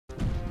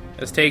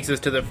This takes us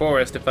to the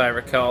forest, if I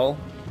recall.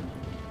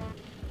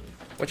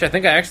 Which I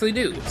think I actually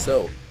do,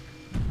 so...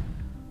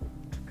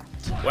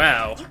 Jak,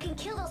 Wow. You can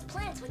kill those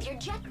plants with your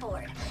jet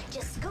board.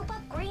 Just scoop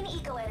up green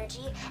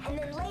eco-energy and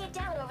then lay it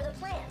down over the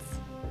plants.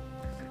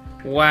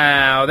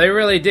 Wow, they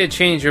really did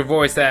change your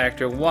voice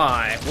actor.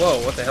 Why?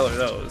 Whoa, what the hell are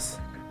those?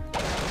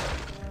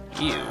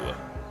 Ew.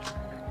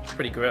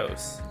 Pretty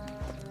gross.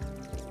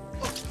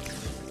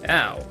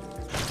 Ow.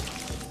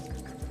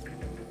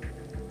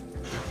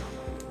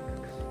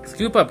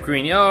 Scoop up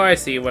green. Oh, I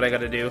see what I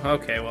gotta do.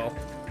 Okay, well.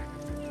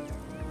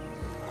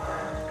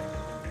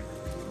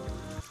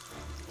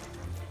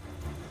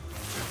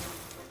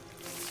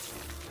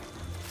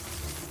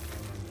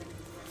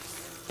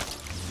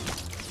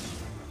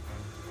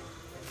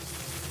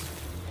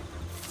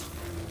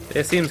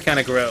 This seems kind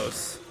of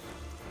gross.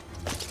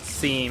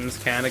 Seems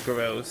kind of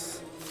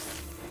gross.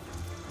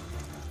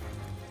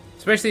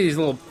 Especially these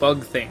little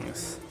bug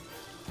things.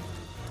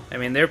 I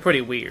mean, they're pretty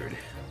weird.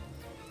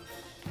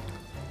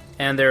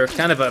 And they're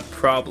kind of a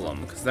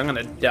problem, because I'm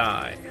gonna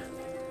die.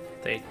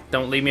 They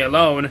don't leave me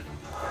alone.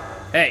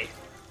 Hey!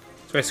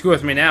 Try to screw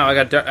with me now. I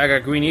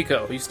got green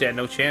eco. You stand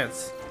no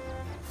chance.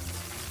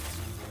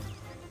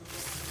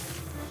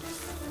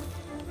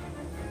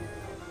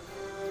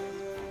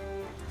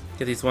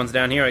 Get these ones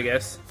down here, I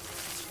guess.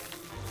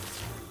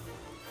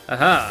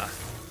 Aha!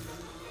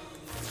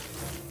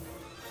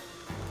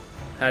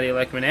 How do you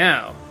like me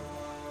now?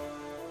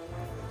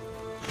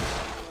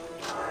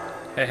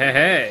 Hey, hey,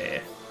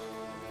 hey!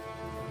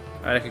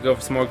 Alright, I could go for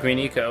some more green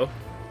eco.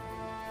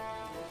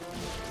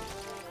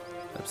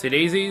 Upsy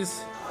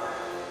daisies.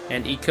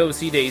 And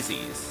eco-sea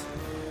daisies.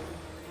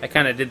 I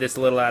kind of did this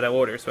a little out of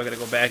order, so I gotta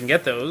go back and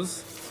get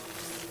those.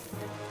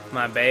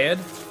 My bad.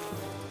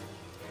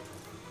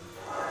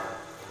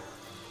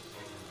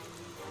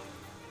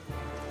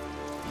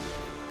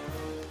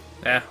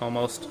 Ah,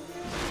 almost.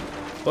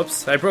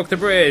 Whoops, I broke the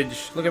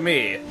bridge. Look at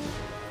me.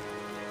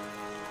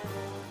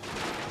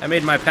 I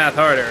made my path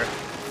harder.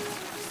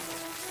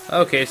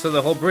 Okay, so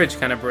the whole bridge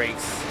kind of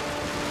breaks.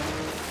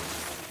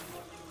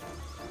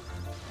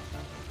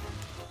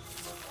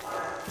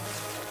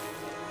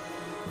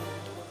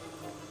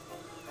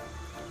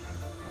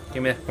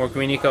 Give me more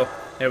green eco.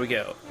 There we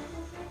go.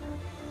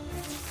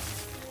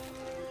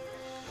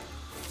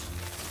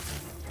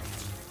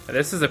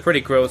 This is a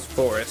pretty gross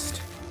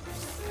forest.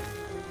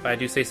 If I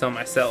do say so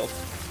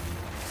myself.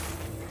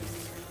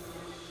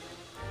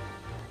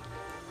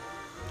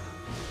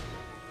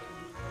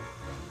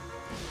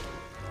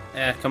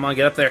 Eh, come on,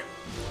 get up there.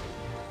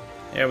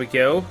 There we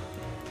go.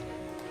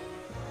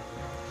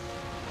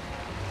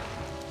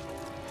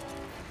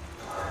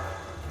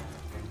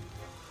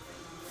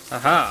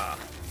 Aha!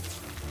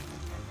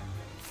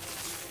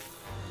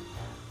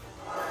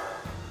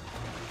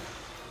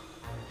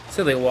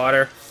 Silly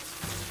water.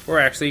 We're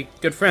actually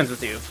good friends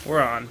with you.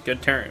 We're on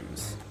good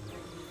terms.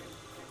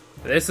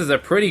 This is a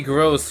pretty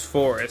gross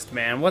forest,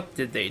 man. What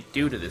did they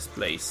do to this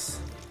place?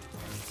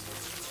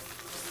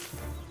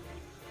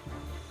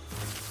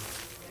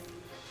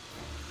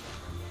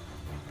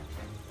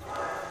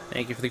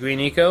 Thank you for the green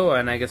eco,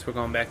 and I guess we're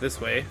going back this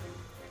way.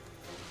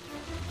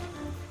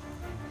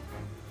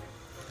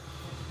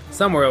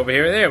 Somewhere over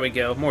here. There we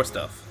go. More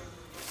stuff.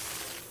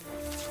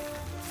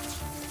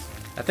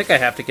 I think I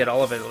have to get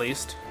all of it at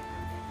least.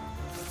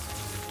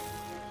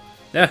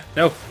 Yeah,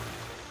 no.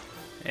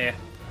 Yeah,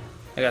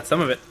 I got some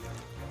of it.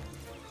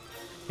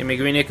 Give me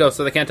green eco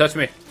so they can't touch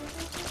me.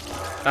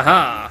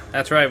 Aha!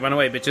 That's right, run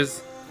away,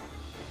 bitches.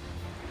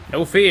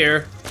 No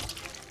fear.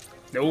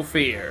 No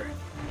fear.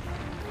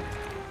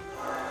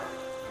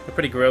 They're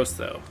pretty gross,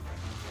 though.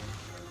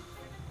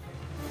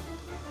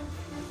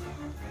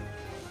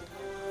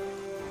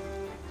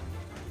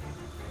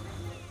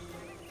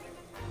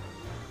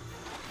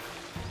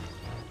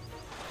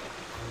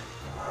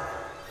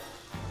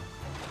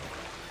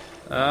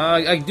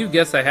 I do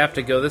guess I have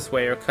to go this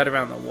way or cut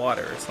around the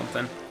water or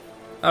something.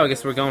 Oh, I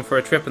guess we're going for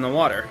a trip in the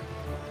water.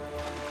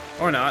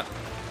 Or not.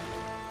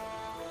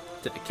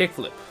 Did a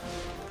kickflip.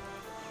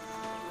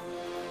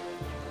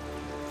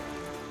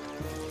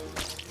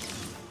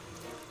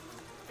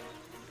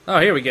 Oh,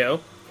 here we go.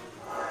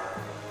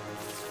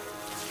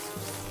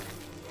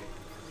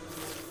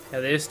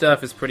 Yeah, this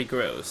stuff is pretty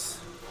gross.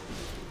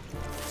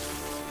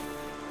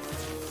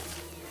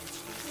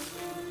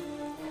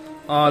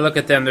 Oh, look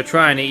at them. They're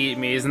trying to eat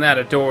me. Isn't that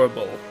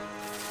adorable?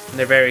 In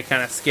their very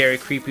kind of scary,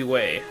 creepy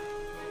way.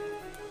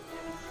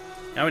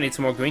 Now we need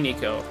some more green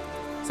eco.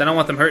 Because I don't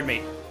want them hurt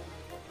me.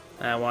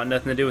 I want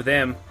nothing to do with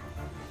them.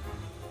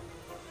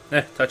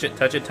 Touch it,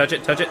 touch it, touch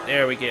it, touch it.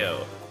 There we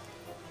go.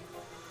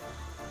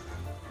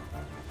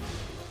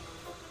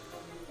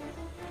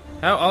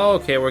 How? Oh,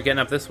 okay, we're getting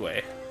up this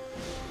way.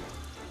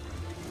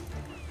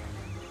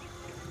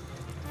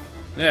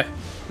 Yeah,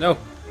 no.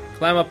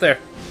 Climb up there.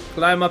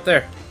 Climb up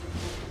there.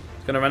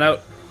 It's gonna run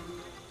out.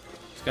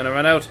 It's gonna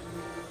run out.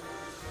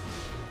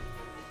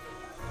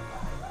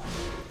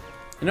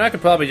 You know, I could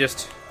probably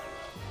just...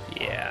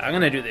 Yeah, I'm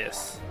gonna do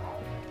this.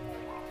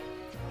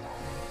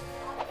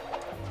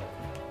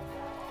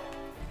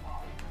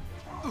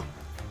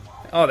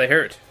 Oh, they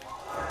hurt.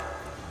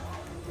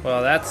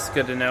 Well, that's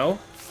good to know.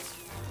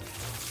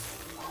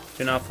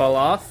 Do not fall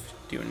off.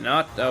 Do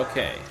not.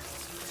 Okay.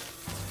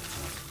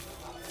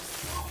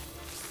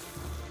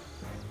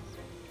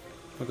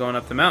 We're going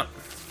up the mountain.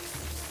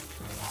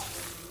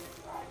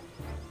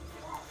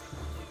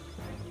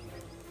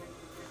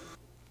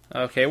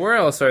 Okay, where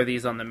else are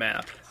these on the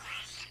map?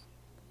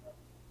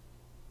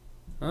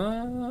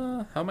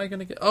 How am I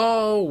gonna get...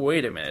 Oh,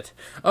 wait a minute.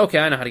 Okay,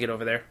 I know how to get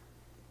over there.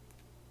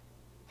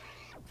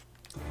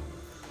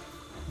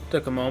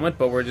 Took a moment,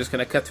 but we're just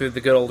gonna cut through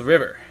the good old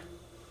river.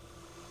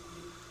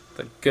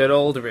 The good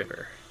old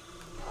river.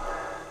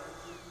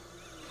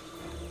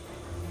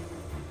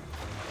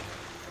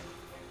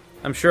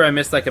 I'm sure I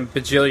missed like a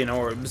bajillion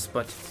orbs,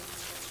 but...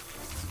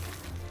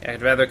 yeah,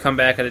 I'd rather come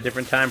back at a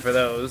different time for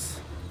those.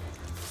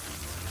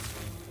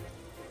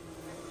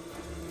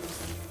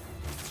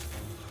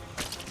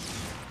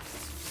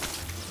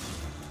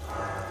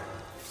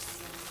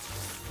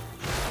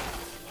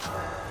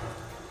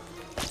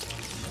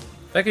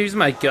 If I could use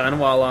my gun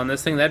while on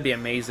this thing, that'd be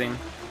amazing.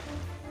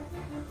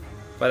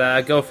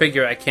 But go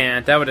figure I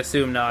can't. I would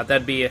assume not.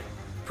 That'd be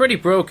pretty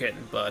broken,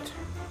 but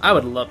I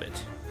would love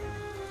it.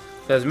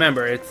 Because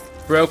remember, it's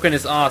broken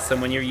is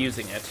awesome when you're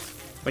using it.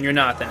 When you're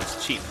not, then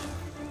it's cheap.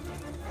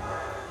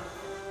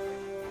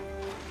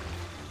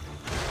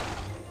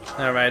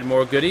 Alright,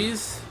 more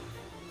goodies.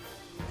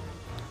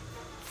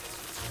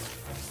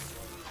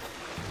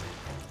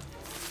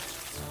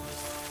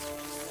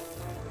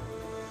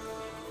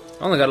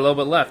 Only got a little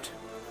bit left.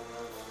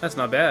 That's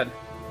not bad.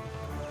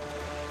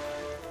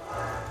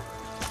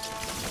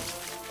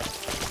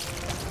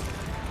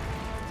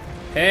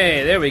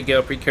 Hey, there we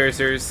go,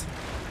 precursors.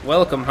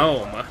 Welcome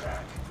home.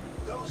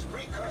 Those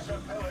precursor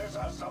pillars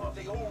are some of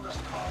the oldest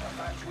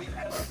artifacts we've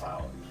ever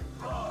found.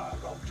 Ra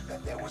wrote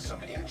that there were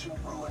some ancient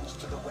ruins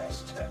to the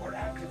west that were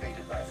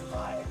activated by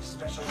 5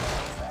 special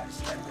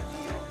artifacts and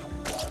revealed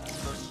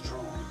wondrous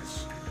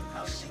truths.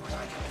 I'll see what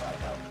I can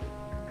find out.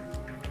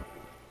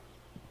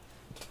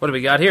 What do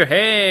we got here?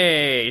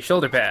 Hey,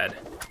 shoulder pad.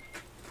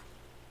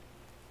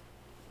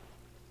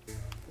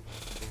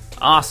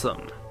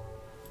 Awesome.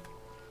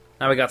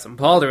 Now we got some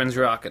pauldrons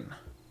rocking.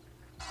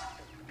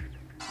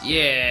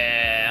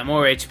 Yeah,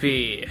 more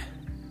HP.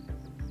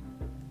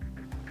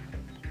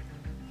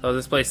 So is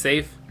this place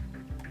safe?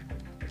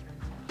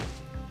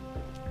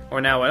 Or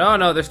now what? Oh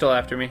no, they're still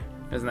after me.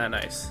 Isn't that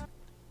nice?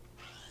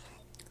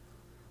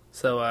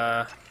 So,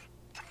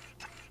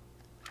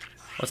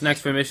 what's next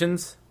for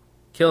missions?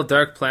 Kill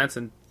dark plants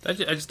and... I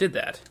just did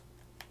that.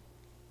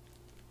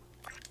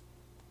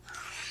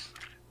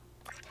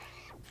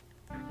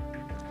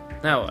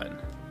 Now what?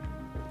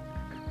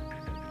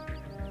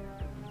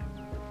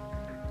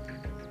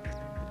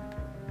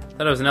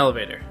 Thought it was an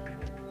elevator.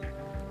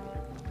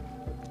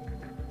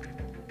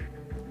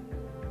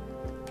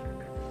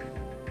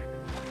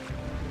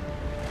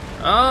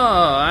 Oh,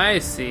 I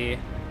see.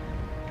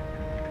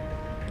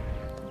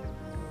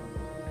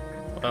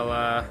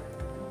 Well,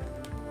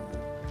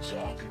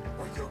 Jak,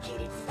 we've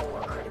located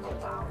 4 critical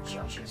power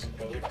junctions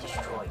that, if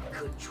destroyed,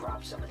 could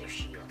drop some of their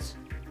shields.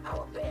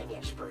 Our bag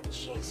expert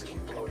Jinx can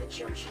blow the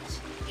junctions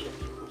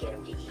if you can get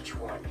him to each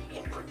one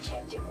and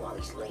protect him while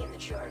he's laying the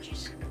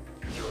charges.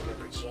 You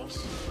remember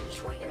Jinx?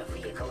 He's waiting in a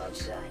vehicle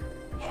outside.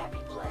 Happy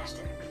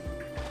blasting.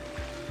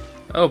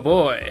 oh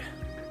boy.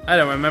 I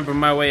don't remember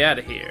my way out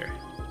of here.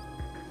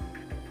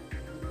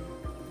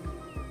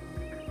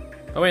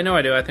 Oh wait, no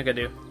I do. I think I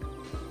do.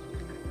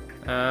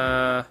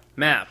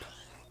 Map.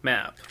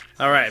 Map.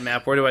 Alright,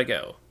 map, where do I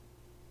go?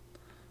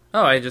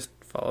 Oh, I just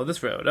follow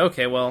this road.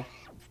 Okay, well,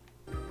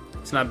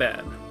 it's not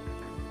bad.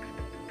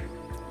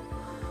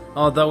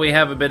 Although we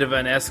have a bit of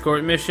an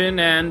escort mission,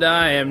 and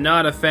I am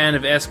not a fan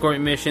of escort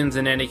missions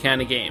in any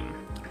kind of game.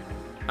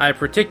 I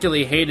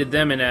particularly hated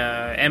them in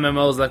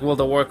MMOs like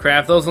World of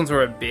Warcraft. Those ones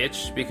were a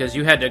bitch, because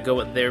you had to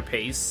go at their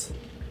pace.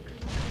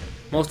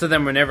 Most of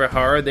them were never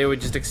hard, they were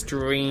just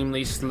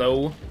extremely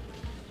slow.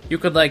 You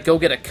could, like, go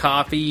get a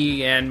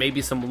coffee and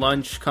maybe some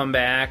lunch, come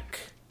back,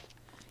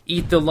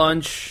 eat the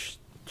lunch,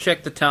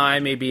 check the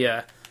time, maybe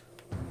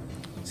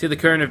see the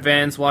current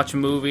events, watch a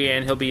movie,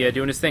 and he'll be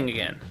doing his thing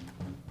again.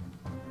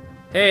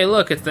 Hey,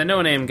 look, it's the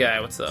no-name guy.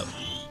 What's up?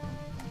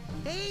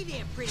 Hey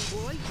there, pretty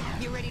boy.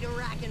 You ready to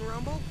rock and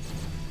rumble?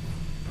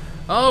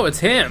 Oh, it's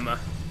him.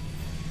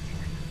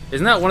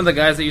 Isn't that one of the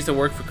guys that used to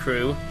work for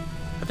Crew?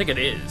 I think it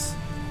is.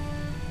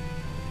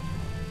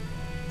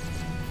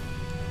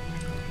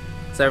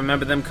 So I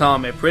remember them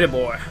calling me pretty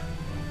boy.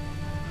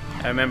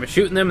 I remember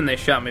shooting them and they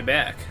shot me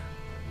back.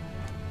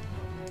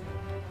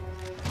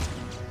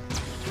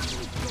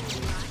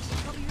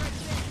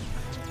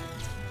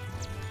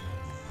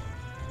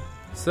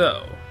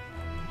 So...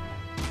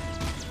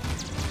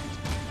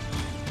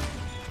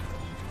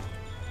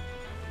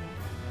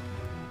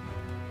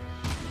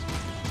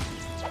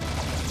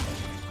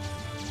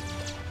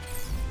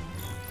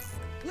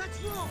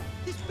 Let's roll.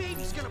 This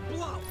baby's gonna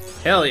blow.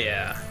 hell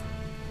yeah.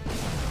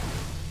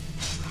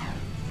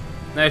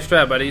 Nice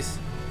try, buddies.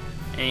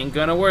 Ain't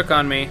gonna work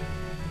on me.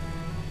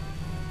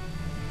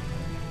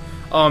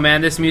 Oh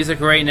man, this music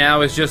right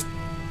now is just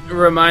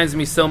reminds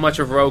me so much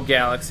of Rogue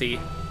Galaxy.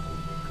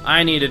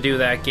 I need to do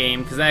that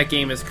game because that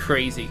game is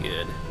crazy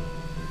good.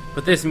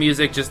 But this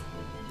music just,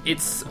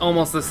 it's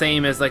almost the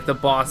same as like the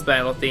boss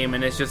battle theme,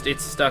 and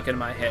it's stuck in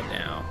my head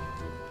now.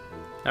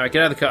 All right,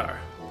 get out of the car.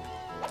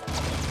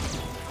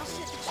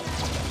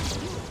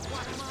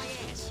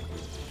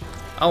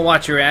 I'll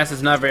watch your ass.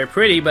 It's not very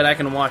pretty, but I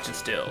can watch it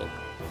still.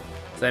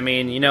 So, I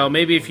mean, you know,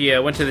 maybe if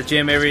you went to the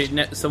gym every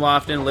so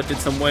often, lifted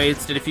some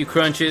weights, did a few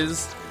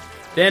crunches,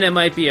 then it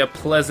might be a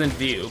pleasant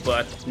view,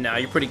 but no,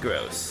 you're pretty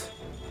gross.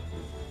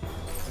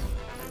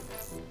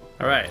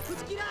 Alright.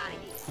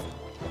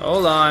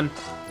 Hold on.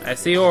 I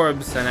see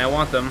orbs, and I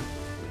want them.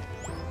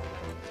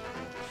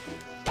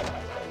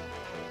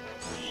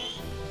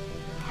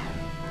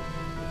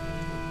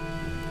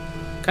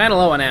 Kinda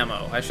low on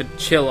ammo. I should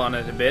chill on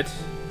it a bit.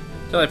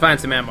 Till I find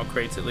some ammo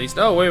crates at least.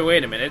 Oh,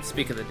 wait a minute.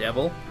 Speak of the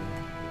devil.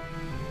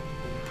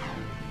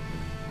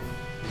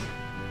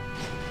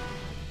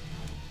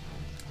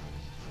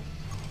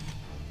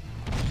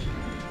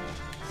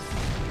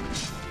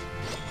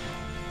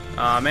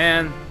 Aw,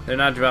 man. They're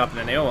not dropping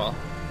any. Oh, well.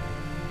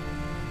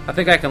 I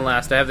think I can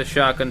last. I have the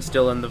shotgun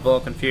still in the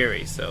Vulcan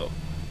Fury, so...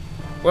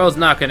 World's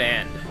not gonna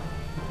end.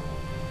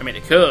 I mean,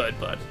 it could,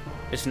 but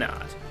it's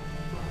not.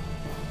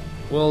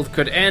 World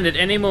could end at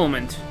any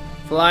moment.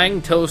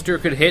 Flying toaster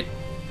could hit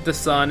the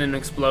sun and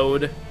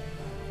explode,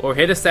 or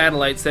hit a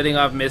satellite setting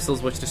off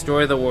missiles which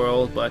destroy the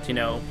world, but you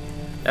know,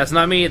 that's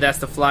not me, that's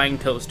the flying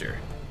toaster.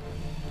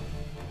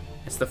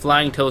 It's the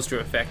flying toaster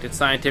effect, it's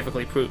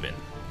scientifically proven.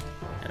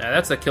 And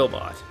that's a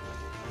killbot.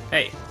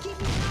 Hey.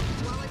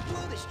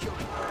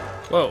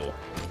 Whoa.